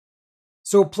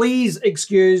So please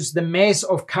excuse the mess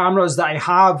of cameras that I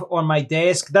have on my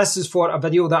desk. This is for a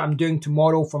video that I'm doing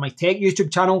tomorrow for my tech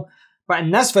YouTube channel. But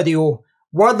in this video,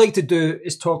 what I'd like to do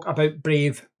is talk about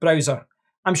Brave browser.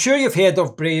 I'm sure you've heard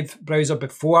of Brave browser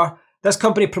before. This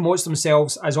company promotes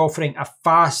themselves as offering a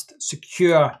fast,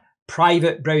 secure,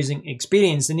 private browsing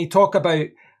experience. And they talk about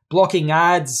blocking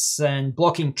ads and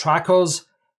blocking trackers.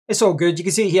 It's all good. You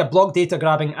can see here, block data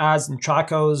grabbing ads and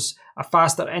trackers, a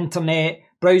faster internet,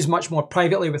 browse much more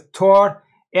privately with Tor,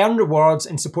 earn rewards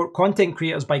and support content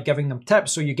creators by giving them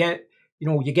tips. So you get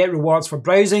rewards for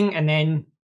browsing, and then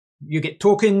you get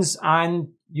tokens and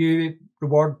you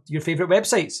reward your favorite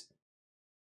websites.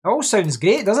 It all sounds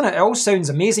great, doesn't it? It all sounds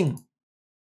amazing.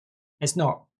 It's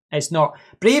not. It's not.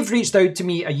 Brave reached out to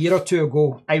me a year or two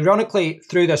ago, ironically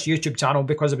through this YouTube channel,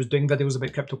 because I was doing videos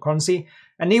about cryptocurrency,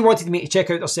 and they wanted me to check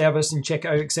out their service and check it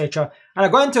out, etc. And I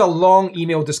got into a long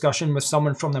email discussion with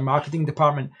someone from their marketing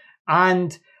department,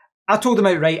 and I told them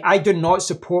outright, I do not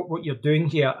support what you're doing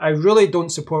here. I really don't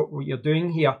support what you're doing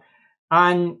here.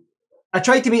 And I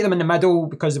tried to meet them in the middle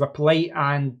because they were polite,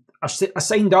 and I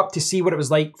signed up to see what it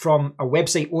was like from a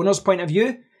website owner's point of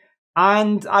view,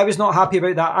 and I was not happy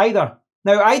about that either.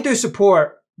 Now, I do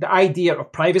support the idea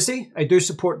of privacy, I do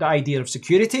support the idea of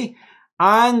security,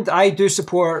 and I do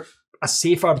support a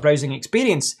safer browsing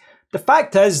experience. The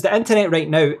fact is, the internet right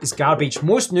now is garbage.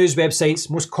 Most news websites,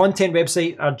 most content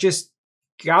websites are just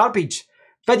garbage.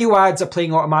 Video ads are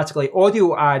playing automatically,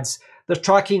 audio ads, they're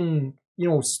tracking,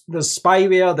 there's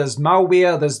spyware, there's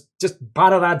malware, there's just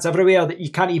banner ads everywhere that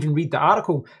you can't even read the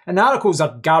article. And the articles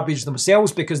are garbage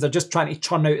themselves because they're just trying to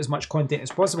churn out as much content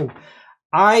as possible.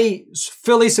 I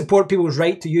fully support people's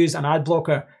right to use an ad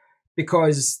blocker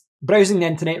because browsing the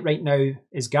internet right now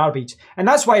is garbage. And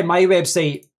that's why my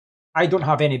website, I don't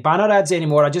have any banner ads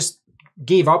anymore. I just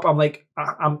gave up. I'm like,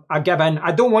 I give in.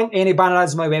 I don't want any banner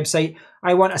ads on my website.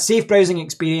 I want a safe browsing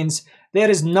experience. There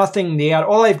is nothing there.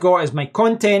 All I've got is my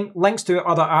content, links to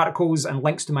other articles, and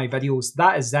links to my videos.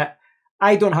 That is it.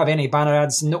 I don't have any banner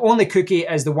ads. And the only cookie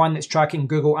is the one that's tracking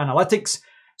Google Analytics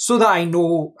so that I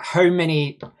know how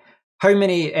many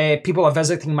people are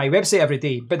visiting my website every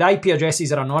day. But the IP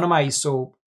addresses are anonymized,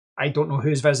 so I don't know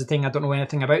who's visiting. I don't know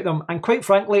anything about them. And quite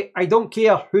frankly, I don't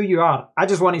care who you are. I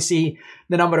just want to see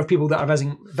the number of people that are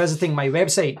visiting my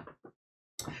website.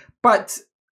 But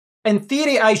in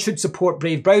theory, I should support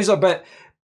Brave browser. But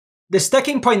the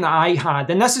sticking point that I had,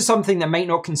 and this is something that might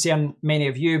not concern many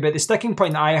of you, but the sticking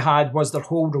point that I had was their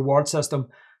whole reward system.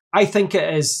 I think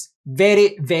it is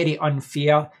very, very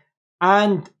unfair.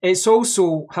 And it's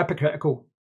also hypocritical.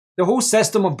 The whole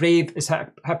system of Brave is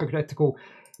hypocritical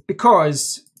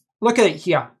because, look at it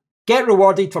here, get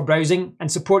rewarded for browsing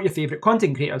and support your favorite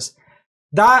content creators.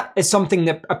 That is something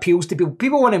that appeals to people.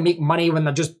 People want to make money when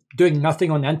they're just doing nothing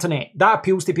on the internet. That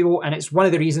appeals to people, and it's one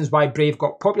of the reasons why Brave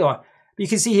got popular. But you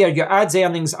can see here, your ads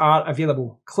earnings are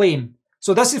available. Claim.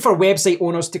 So this is for website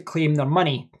owners to claim their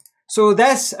money. So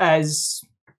this is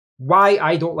why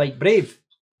I don't like Brave.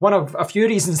 One of a few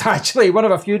reasons, actually. One of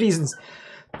a few reasons.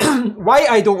 Why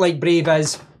I don't like Brave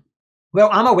is, well,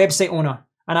 I'm a website owner,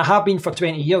 and I have been for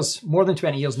 20 years, more than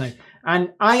 20 years now.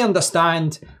 And I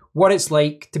understand what it's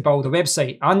like to build a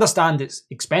website. I understand it's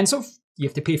expensive. You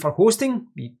have to pay for hosting.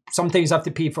 You sometimes have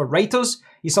to pay for writers.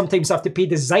 You sometimes have to pay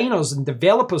designers and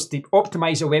developers to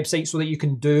optimize your website so that you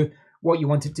can do what you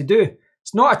want it to do.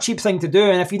 It's not a cheap thing to do.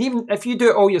 And if you do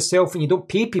it all yourself and you don't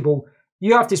pay people,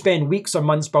 you have to spend weeks or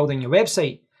months building your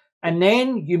website. And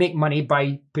then you make money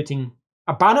by putting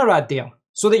a banner ad there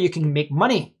so that you can make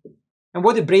money. And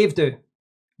what did Brave do?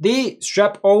 They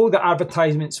strip all the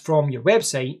advertisements from your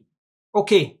website.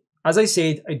 Okay, as I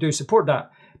said, I do support that.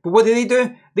 But what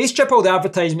do? They strip all the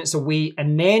advertisements away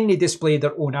and then they display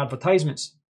their own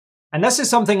advertisements. And this is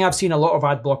something I've seen a lot of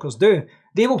ad blockers do.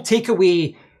 They will take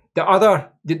away the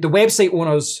website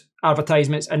owners'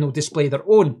 advertisements and they'll display their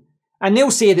own. And they'll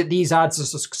say that these ads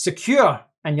are secure.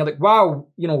 And you're like, wow,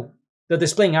 they're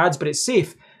displaying ads, but it's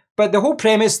safe. But the whole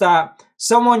premise that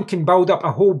someone can build up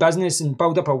a whole business and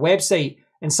build up a website,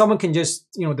 and someone can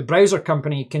just, the browser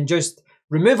company can just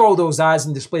remove all those ads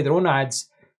and display their own ads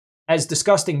is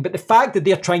disgusting. But the fact that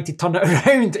they're trying to turn it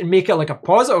around and make it like a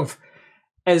positive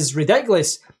is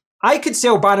ridiculous. I could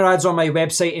sell banner ads on my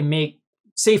website and make,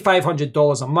 say,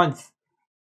 $500 a month.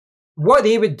 What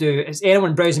they would do is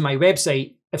anyone browsing my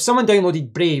website, if someone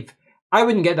downloaded Brave, I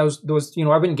wouldn't get those,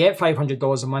 I wouldn't get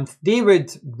 $500 a month. They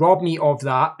would rob me of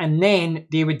that, and then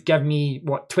they would give me,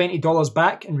 what, $20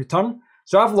 back in return?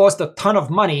 So I've lost a ton of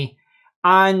money,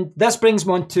 and this brings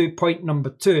me on to point number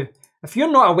 2. If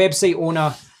you're not a website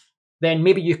owner, then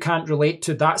maybe you can't relate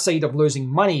to that side of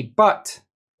losing money, but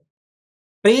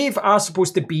Brave are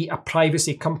supposed to be a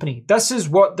privacy company. This is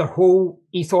what their whole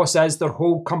ethos is, their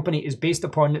whole company is based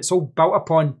upon. It's all built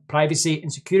upon privacy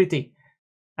and security.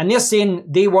 And they're saying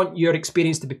they want your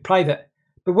experience to be private.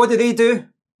 But what do?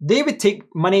 They would take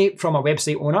money from a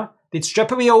website owner, they'd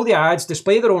strip away all the ads,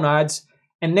 display their own ads,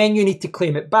 and then you need to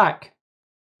claim it back.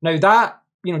 Now that,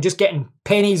 just getting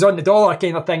pennies on the dollar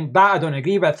kind of thing, that I don't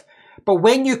agree with. But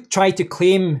when you try to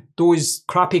claim those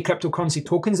crappy cryptocurrency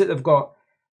tokens that they've got,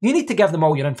 you need to give them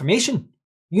all your information.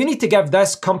 You need to give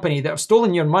this company that have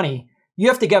stolen your money, you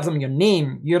have to give them your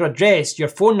name, your address, your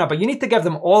phone number. You need to give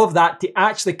them all of that to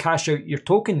actually cash out your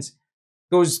tokens,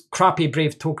 those crappy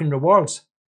Brave token rewards.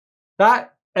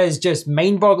 That is just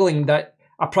mind-boggling that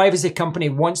a privacy company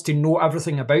wants to know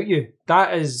everything about you.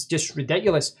 That is just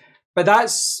ridiculous. But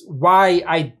that's why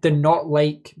I do not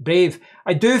like Brave.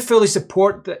 I do fully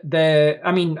support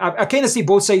I kind of see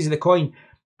both sides of the coin.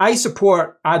 I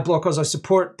support ad blockers. I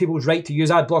support people's right to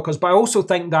use ad blockers. But I also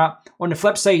think that on the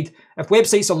flip side, if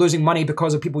websites are losing money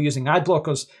because of people using ad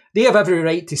blockers, they have every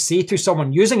right to say to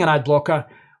someone using an ad blocker,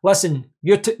 listen,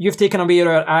 you've taken away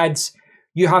our ads.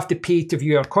 You have to pay to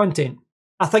view our content.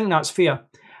 I think that's fair.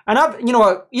 And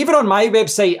even on my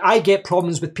website, I get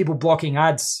problems with people blocking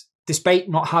ads despite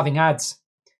not having ads.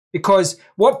 Because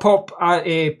what pop-up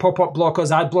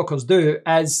blockers, ad blockers do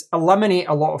is eliminate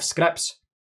a lot of scripts.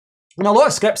 And a lot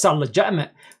of scripts are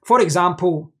legitimate. For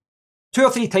example, 2 or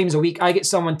 3 times a week, I get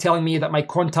someone telling me that my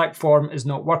contact form is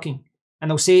not working. And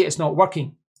they'll say it's not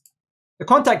working. The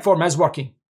contact form is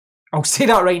working. I'll say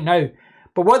that right now.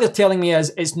 But what they're telling me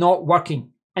is it's not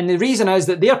working. And the reason is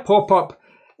that their pop-up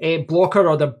blocker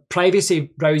or the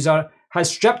privacy browser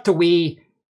has stripped away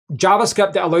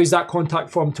JavaScript that allows that contact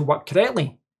form to work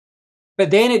correctly.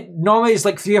 But then it normally is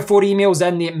like 3 or 4 emails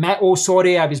in, they admit, oh,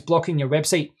 sorry, I was blocking your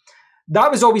website.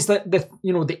 That was always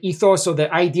the ethos or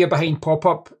the idea behind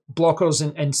pop-up blockers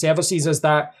and services, is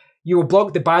that you will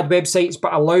block the bad websites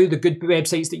but allow the good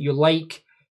websites that you like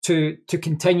to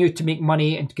continue to make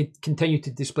money and to continue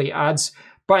to display ads.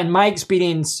 But in my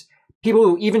experience,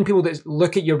 even people that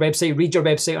look at your website, read your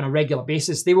website on a regular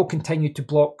basis, they will continue to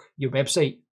block your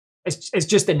website. It's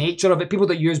just the nature of it. People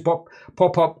that use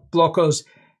pop-up blockers,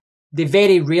 they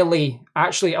very rarely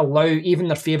actually allow even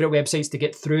their favorite websites to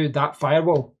get through that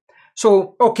firewall.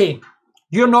 So, okay,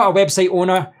 you're not a website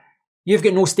owner. You've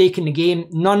got no stake in the game.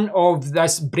 None of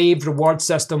this Brave reward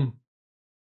system,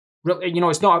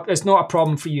 it's not a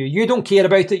problem for you. You don't care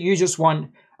about it. You just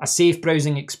want a safe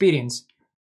browsing experience.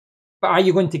 But are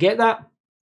you going to get that?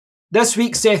 This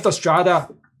week, Seth Ostrada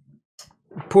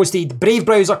posted, Brave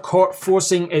browser caught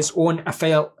forcing its own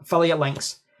affiliate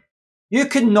links. You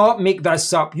could not make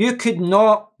this up. You could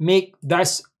not make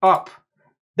this up.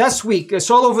 This week,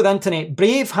 it's all over the internet.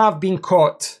 Brave have been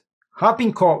caught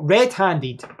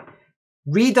red-handed,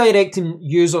 redirecting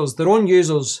users, their own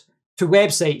users, to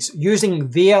websites using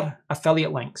their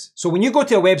affiliate links. So when you go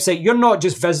to a website, you're not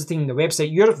just visiting the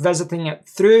website, you're visiting it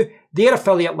through their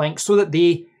affiliate links so that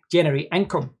they generate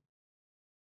income.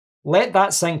 Let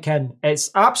that sink in.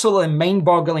 It's absolutely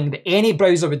mind-boggling that any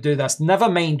browser would do this, never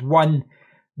mind one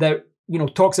that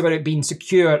talks about it being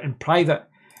secure and private.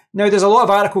 Now, there's a lot of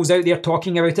articles out there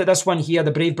talking about it. This one here,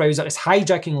 the Brave browser, is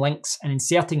hijacking links and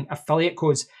inserting affiliate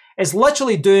codes. It's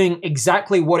literally doing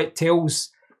exactly what it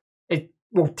tells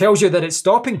you that it's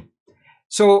stopping.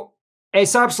 So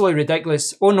it's absolutely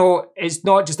ridiculous. Oh no, it's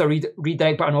not just a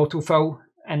redirect but an autofill.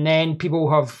 And then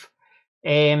people have,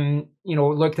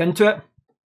 looked into it.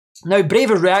 Now, Brave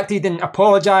have reacted and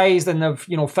apologised and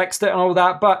they've, fixed it and all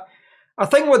that. But I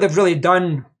think what they've really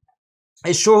done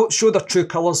is show their true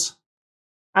colours.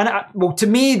 And to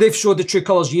me, they've showed the true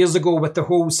colours years ago with the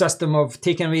whole system of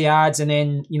taking away ads and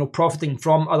then, profiting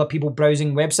from other people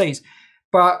browsing websites.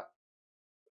 But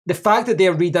the fact that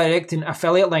they're redirecting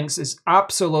affiliate links is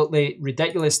absolutely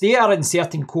ridiculous. They are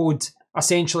inserting code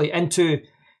essentially into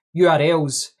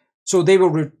URLs. So they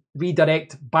will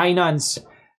redirect Binance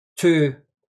to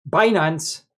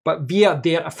Binance, but via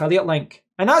their affiliate link.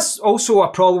 And that's also a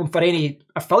problem for any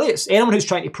affiliates, anyone who's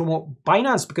trying to promote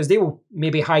Binance, because they will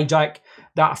maybe hijack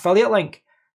that affiliate link.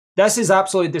 This is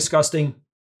absolutely disgusting.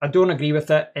 I don't agree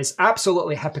with it. It's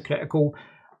absolutely hypocritical.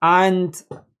 And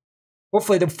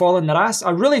hopefully they'll fall in their ass. I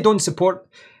really don't support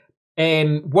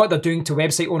what they're doing to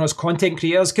website owners, content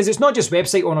creators, because it's not just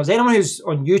website owners. Anyone who's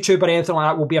on YouTube or anything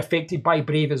like that will be affected by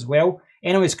Brave as well.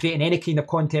 Anyone who's creating any kind of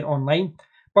content online.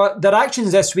 But their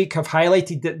actions this week have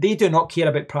highlighted that they do not care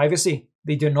about privacy.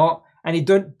 They do not. And they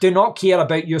do not care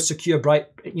about your secure,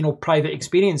 private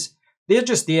experience. They're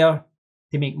just there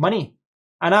to make money.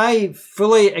 And I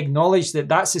fully acknowledge that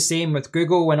that's the same with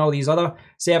Google and all these other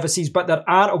services, but there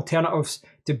are alternatives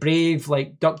to Brave,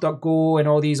 like DuckDuckGo and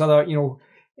all these other,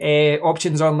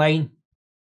 options online.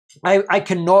 I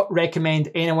cannot recommend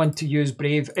anyone to use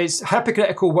Brave. It's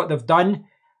hypocritical what they've done,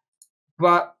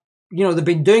 but they've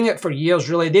been doing it for years,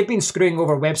 really. They've been screwing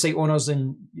over website owners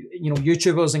and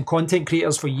YouTubers and content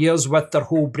creators for years with their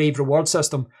whole Brave reward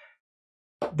system.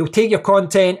 They'll take your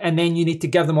content and then you need to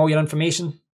give them all your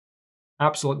information.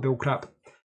 Absolute bullcrap.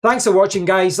 Thanks for watching,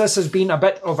 guys. This has been a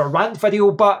bit of a rant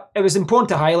video, but it was important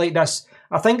to highlight this.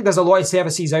 I think there's a lot of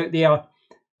services out there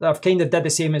that have kind of did the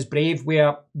same as Brave,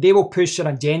 where they will push an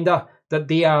agenda that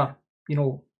they are,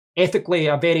 ethically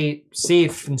are very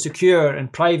safe and secure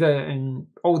and private and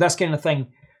all this kind of thing.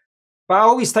 But I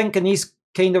always think in these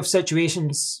kind of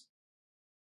situations,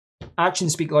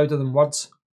 actions speak louder than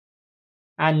words.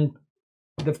 And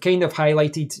they've kind of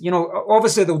highlighted,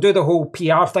 obviously they'll do the whole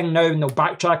PR thing now and they'll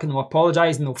backtrack and they'll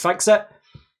apologise and they'll fix it.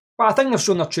 But I think they've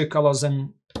shown their true colours,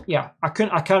 and yeah, I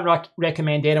can't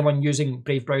recommend anyone using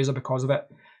Brave browser because of it.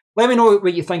 Let me know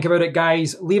what you think about it,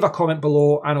 guys. Leave a comment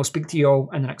below and I'll speak to you all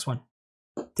in the next one.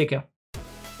 Take care.